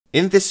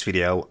In this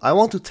video, I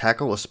want to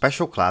tackle a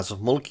special class of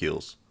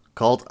molecules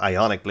called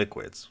ionic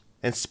liquids,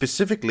 and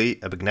specifically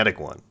a magnetic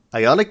one.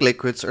 Ionic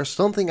liquids are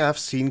something I've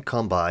seen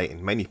come by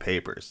in many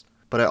papers,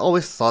 but I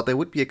always thought they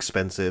would be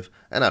expensive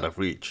and out of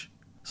reach,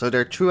 so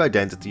their true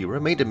identity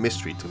remained a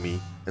mystery to me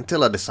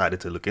until I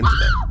decided to look into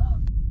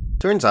them.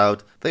 Turns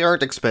out, they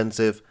aren't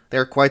expensive, they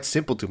are quite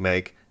simple to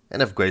make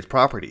and have great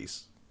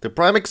properties. The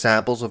prime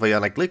examples of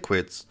ionic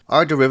liquids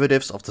are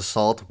derivatives of the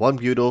salt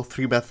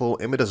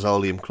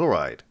 1-butyl-3-methyl-imidazolium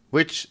chloride,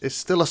 which is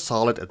still a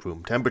solid at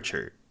room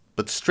temperature.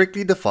 But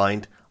strictly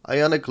defined,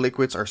 ionic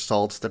liquids are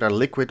salts that are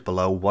liquid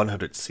below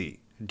 100 C.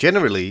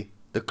 Generally,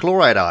 the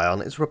chloride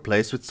ion is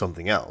replaced with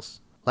something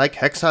else, like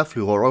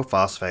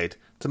hexafluorophosphate,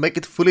 to make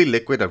it fully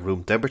liquid at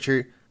room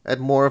temperature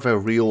and more of a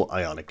real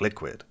ionic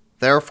liquid.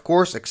 There of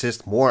course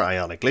exist more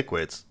ionic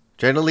liquids.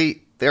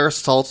 Generally, they are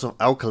salts of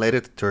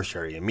alkylated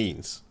tertiary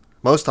amines,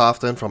 most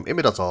often from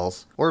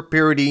imidazoles or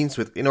pyridines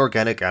with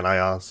inorganic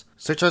anions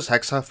such as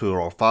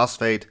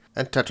hexafluorophosphate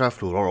and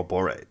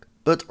tetrafluoroborate.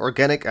 But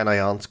organic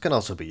anions can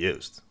also be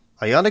used.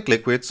 Ionic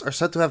liquids are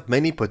said to have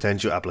many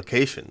potential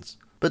applications,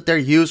 but their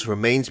use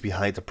remains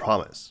behind the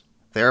promise.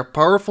 They are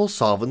powerful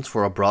solvents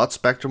for a broad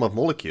spectrum of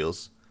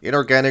molecules,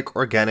 inorganic,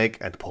 organic,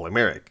 and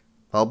polymeric,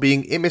 while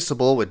being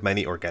immiscible with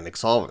many organic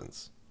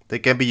solvents. They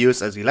can be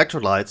used as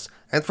electrolytes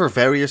and for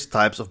various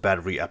types of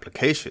battery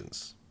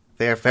applications.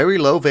 They have very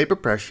low vapor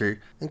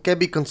pressure and can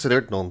be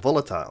considered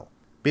non-volatile,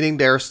 meaning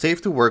they are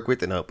safe to work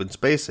with in open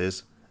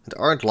spaces and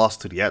aren't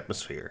lost to the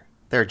atmosphere.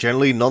 They are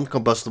generally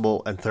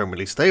non-combustible and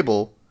thermally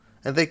stable,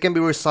 and they can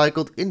be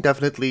recycled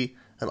indefinitely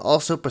and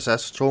also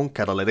possess strong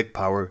catalytic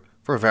power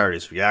for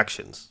various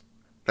reactions.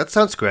 That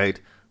sounds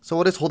great, so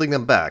what is holding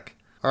them back?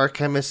 Are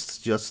chemists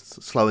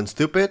just slow and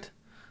stupid?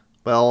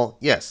 Well,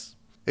 yes.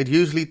 It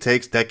usually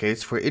takes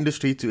decades for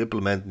industry to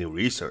implement new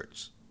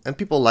research, and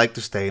people like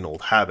to stay in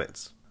old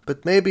habits.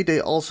 But maybe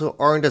they also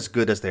aren't as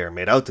good as they are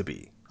made out to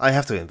be. I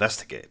have to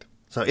investigate.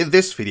 So in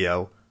this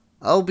video,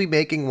 I'll be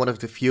making one of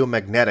the few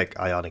magnetic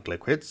ionic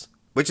liquids,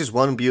 which is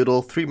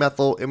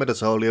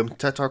 1-butyl-3-methyl-imidazolium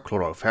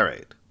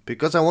tetrachloroferrate,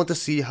 because I want to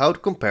see how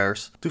it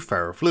compares to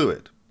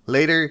ferrofluid.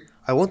 Later,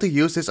 I want to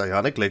use this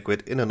ionic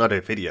liquid in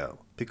another video,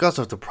 because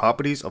of the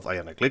properties of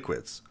ionic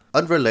liquids,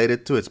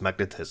 unrelated to its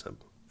magnetism.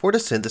 For the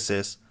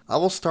synthesis, I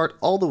will start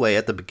all the way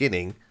at the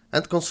beginning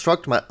and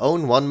construct my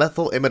own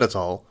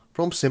 1-methyl-imidazole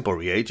from simple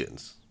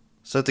reagents.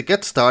 So to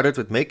get started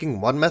with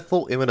making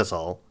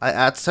 1-methyl-imidazole, I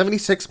add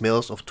 76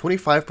 ml of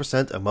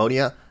 25%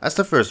 ammonia as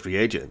the first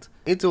reagent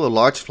into a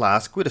large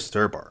flask with a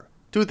stir bar.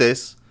 To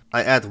this,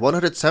 I add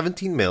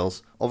 117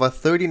 ml of a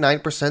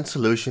 39%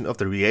 solution of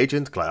the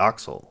reagent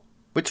glyoxal,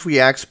 which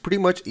reacts pretty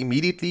much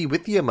immediately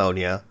with the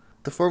ammonia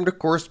to form the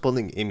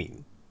corresponding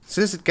imine.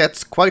 Since it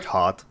gets quite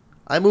hot,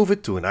 I move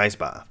it to an ice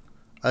bath.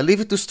 I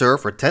leave it to stir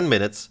for 10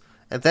 minutes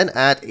and then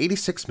add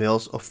 86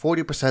 ml of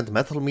 40%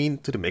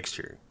 methylamine to the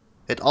mixture.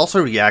 It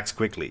also reacts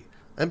quickly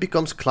and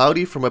becomes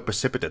cloudy from a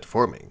precipitate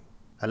forming.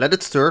 I let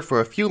it stir for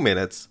a few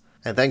minutes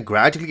and then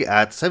gradually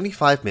add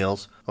 75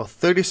 ml of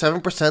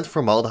 37%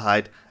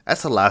 formaldehyde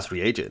as the last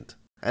reagent,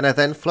 and I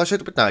then flush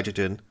it with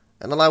nitrogen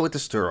and allow it to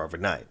stir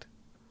overnight.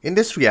 In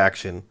this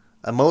reaction,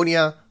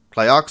 ammonia,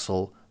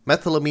 glyoxal,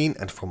 methylamine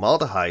and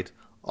formaldehyde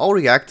all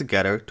react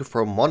together to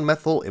form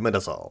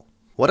 1-methyl-imidazole.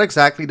 What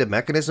exactly the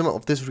mechanism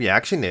of this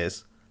reaction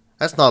is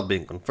has not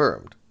been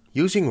confirmed.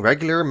 Using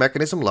regular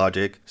mechanism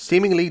logic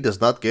seemingly does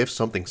not give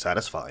something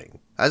satisfying,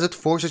 as it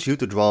forces you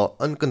to draw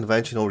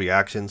unconventional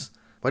reactions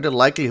where the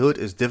likelihood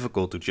is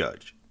difficult to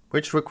judge,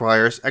 which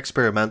requires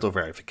experimental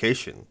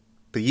verification.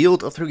 The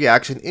yield of the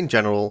reaction in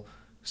general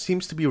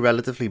seems to be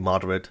relatively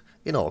moderate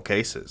in all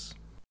cases.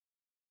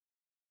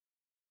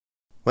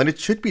 When it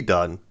should be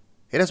done,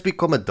 it has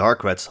become a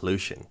dark red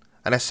solution,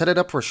 and I set it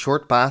up for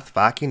short bath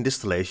vacuum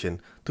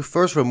distillation to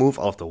first remove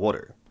all of the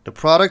water. The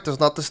product does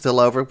not distill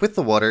over with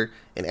the water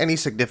in any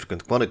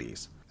significant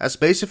quantities, as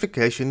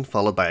basification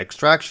followed by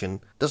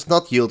extraction does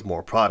not yield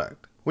more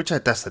product, which I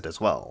tested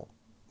as well.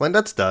 When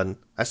that's done,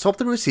 I swap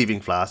the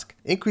receiving flask,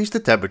 increase the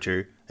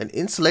temperature, and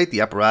insulate the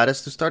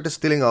apparatus to start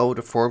distilling over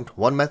the formed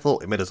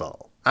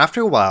 1-methyl-imidazole.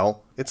 After a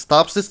while, it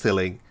stops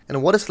distilling,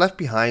 and what is left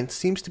behind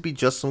seems to be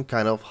just some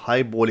kind of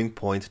high boiling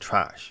point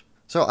trash,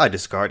 so I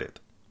discard it.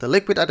 The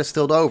liquid I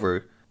distilled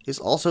over is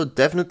also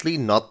definitely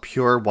not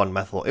pure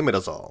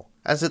 1-methyl-imidazole,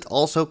 as it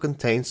also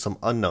contains some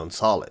unknown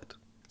solid.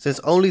 Since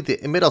only the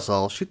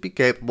imidazole should be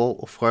capable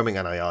of forming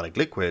an ionic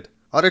liquid,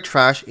 other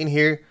trash in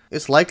here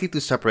is likely to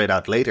separate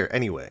out later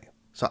anyway,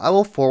 so I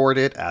will forward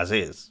it as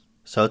is.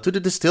 So to the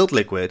distilled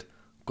liquid,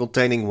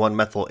 containing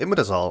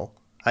 1-methyl-imidazole,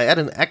 I add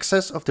an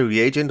excess of the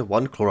reagent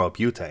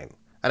 1-chlorobutane,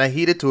 and I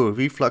heat it to a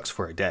reflux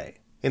for a day.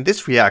 In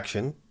this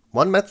reaction,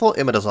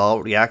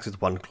 1-methyl-imidazole reacts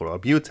with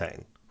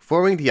 1-chlorobutane,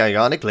 forming the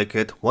ionic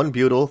liquid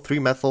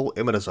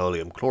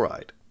 1-butyl-3-methyl-imidazolium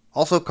chloride,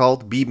 also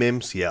called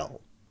BMIMCl.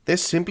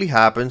 This simply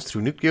happens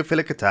through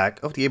nucleophilic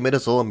attack of the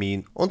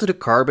imidazolamine onto the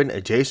carbon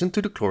adjacent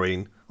to the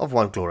chlorine of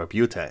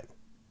 1-chlorobutane,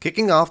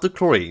 kicking off the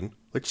chlorine,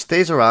 which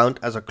stays around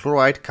as a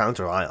chloride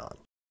counterion.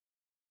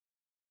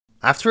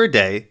 After a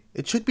day,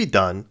 it should be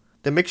done,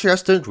 the mixture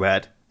has turned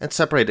red and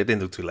separate it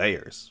into 2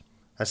 layers.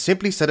 I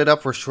simply set it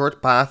up for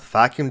short path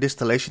vacuum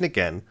distillation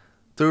again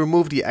to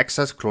remove the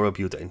excess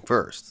chlorobutane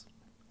first,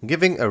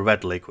 giving a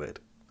red liquid.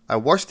 I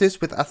wash this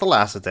with ethyl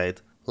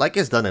acetate like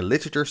is done in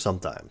literature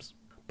sometimes,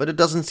 but it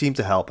doesn't seem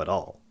to help at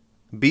all.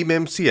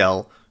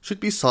 BMimCl should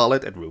be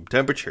solid at room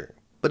temperature,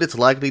 but it's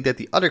likely that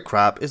the other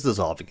crap is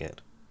dissolving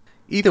it.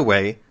 Either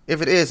way,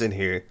 if it is in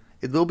here,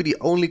 it will be the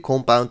only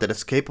compound that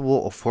is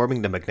capable of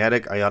forming the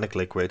magnetic ionic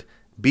liquid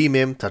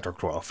BMIM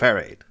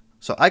tetrachloroferrate.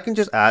 So I can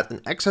just add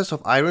an excess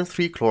of iron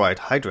 3 chloride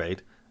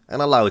hydrate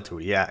and allow it to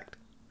react,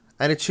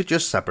 and it should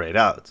just separate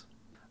out.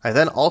 I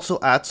then also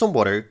add some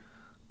water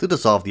to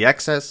dissolve the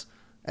excess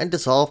and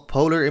dissolve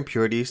polar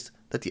impurities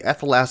that the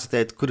ethyl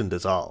acetate couldn't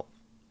dissolve.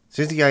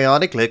 Since the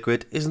ionic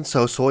liquid isn't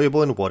so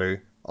soluble in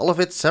water, all of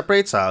it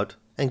separates out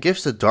and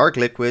gives the dark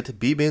liquid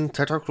BMIM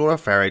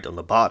tetrachloroferrate on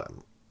the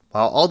bottom,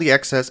 while all the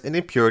excess and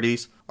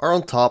impurities are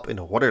on top in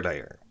the water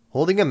layer.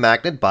 Holding a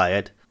magnet by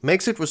it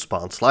makes it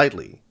respond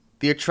slightly.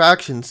 The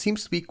attraction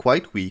seems to be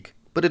quite weak,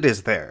 but it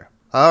is there.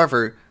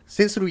 However,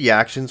 since the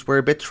reactions were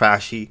a bit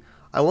trashy,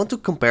 I want to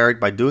compare it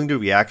by doing the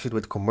reaction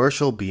with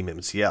commercial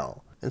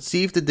BMimCl and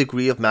see if the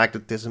degree of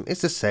magnetism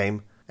is the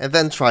same, and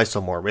then try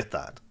some more with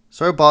that.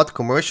 So I bought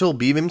commercial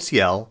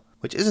BMimCl,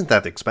 which isn't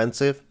that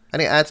expensive,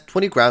 and I add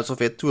 20 grams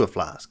of it to a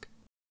flask.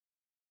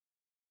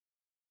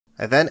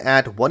 I then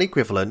add 1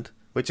 equivalent,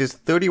 which is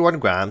 31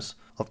 grams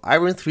of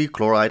iron 3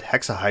 chloride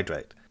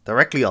hexahydrate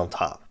directly on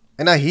top,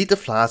 and I heat the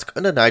flask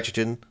under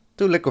nitrogen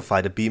to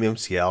liquefy the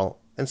BMimCl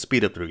and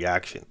speed up the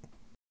reaction.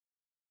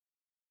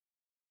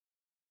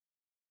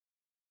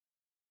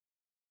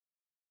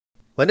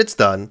 When it's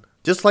done,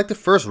 just like the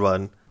first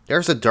run,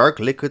 there's a dark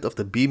liquid of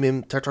the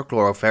BMIM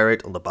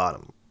tetrachloroferrate on the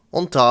bottom.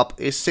 On top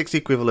is 6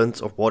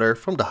 equivalents of water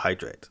from the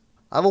hydrate.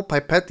 I will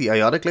pipette the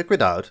ionic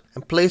liquid out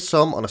and place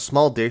some on a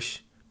small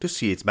dish to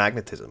see its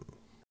magnetism.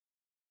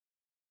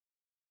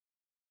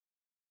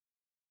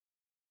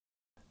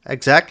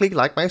 Exactly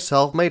like my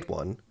self-made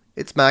one,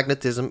 its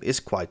magnetism is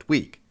quite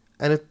weak,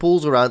 and it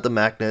pulls around the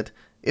magnet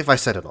if I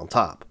set it on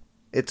top.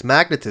 Its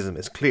magnetism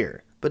is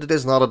clear, but it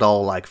is not at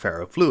all like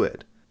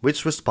ferrofluid,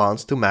 which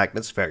responds to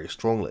magnets very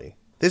strongly.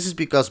 This is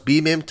because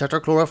BMIM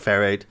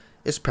tetrachloroferrate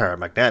is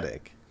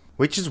paramagnetic,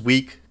 which is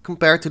weak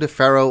compared to the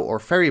ferro or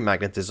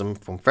ferrimagnetism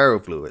from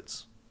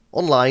ferrofluids.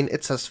 Online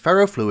it says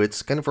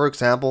ferrofluids can, for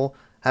example,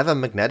 have a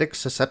magnetic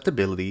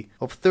susceptibility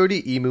of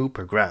 30 EMU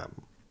per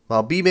gram,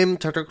 while BMIM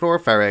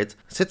tetrachloroferrate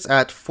sits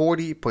at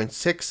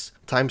 40.6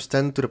 times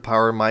 10 to the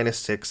power minus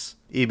 6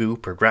 EMU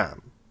per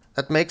gram.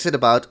 That makes it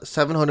about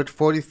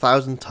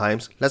 740,000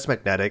 times less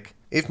magnetic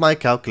if my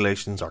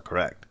calculations are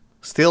correct.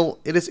 Still,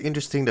 it is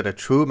interesting that a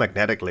true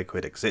magnetic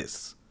liquid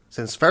exists,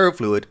 since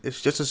ferrofluid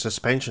is just a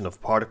suspension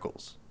of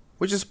particles,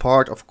 which is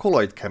part of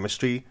colloid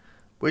chemistry,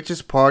 which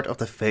is part of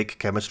the fake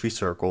chemistry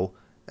circle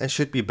and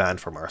should be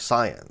banned from our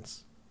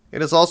science.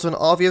 It is also an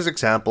obvious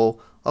example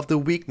of the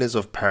weakness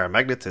of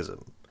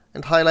paramagnetism,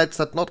 and highlights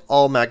that not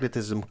all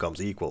magnetism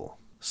comes equal.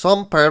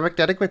 Some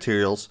paramagnetic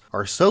materials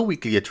are so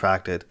weakly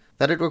attracted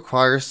that it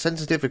requires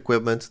sensitive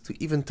equipment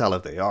to even tell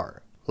if they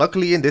are.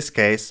 Luckily in this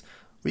case,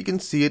 we can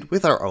see it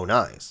with our own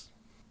eyes.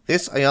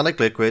 This ionic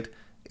liquid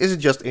isn't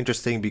just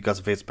interesting because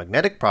of its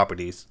magnetic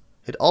properties,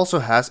 it also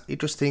has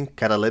interesting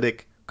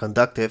catalytic,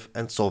 conductive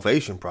and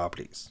solvation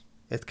properties.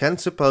 It can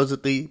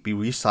supposedly be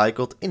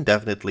recycled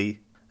indefinitely,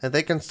 and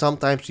they can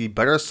sometimes be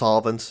better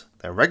solvents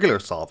than regular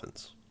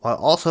solvents, while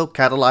also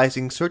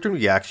catalyzing certain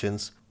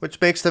reactions, which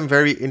makes them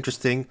very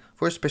interesting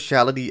for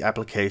specialty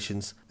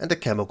applications and the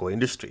chemical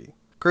industry.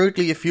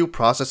 Currently a few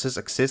processes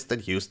exist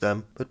that use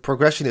them, but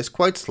progression is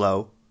quite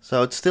slow,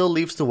 so it still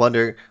leaves to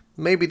wonder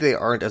maybe they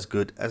aren't as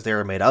good as they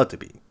are made out to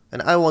be,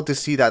 and I want to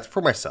see that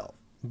for myself.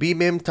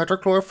 BMIM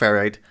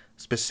tetrachloroferrate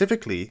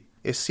specifically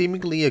is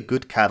seemingly a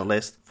good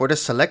catalyst for the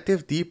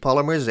selective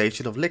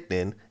depolymerization of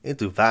lignin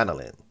into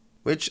vanillin,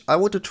 which I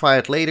want to try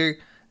it later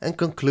and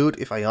conclude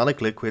if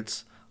ionic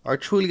liquids are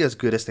truly as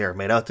good as they are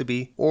made out to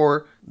be,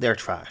 or they're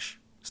trash.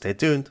 Stay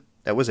tuned,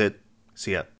 that was it, see ya.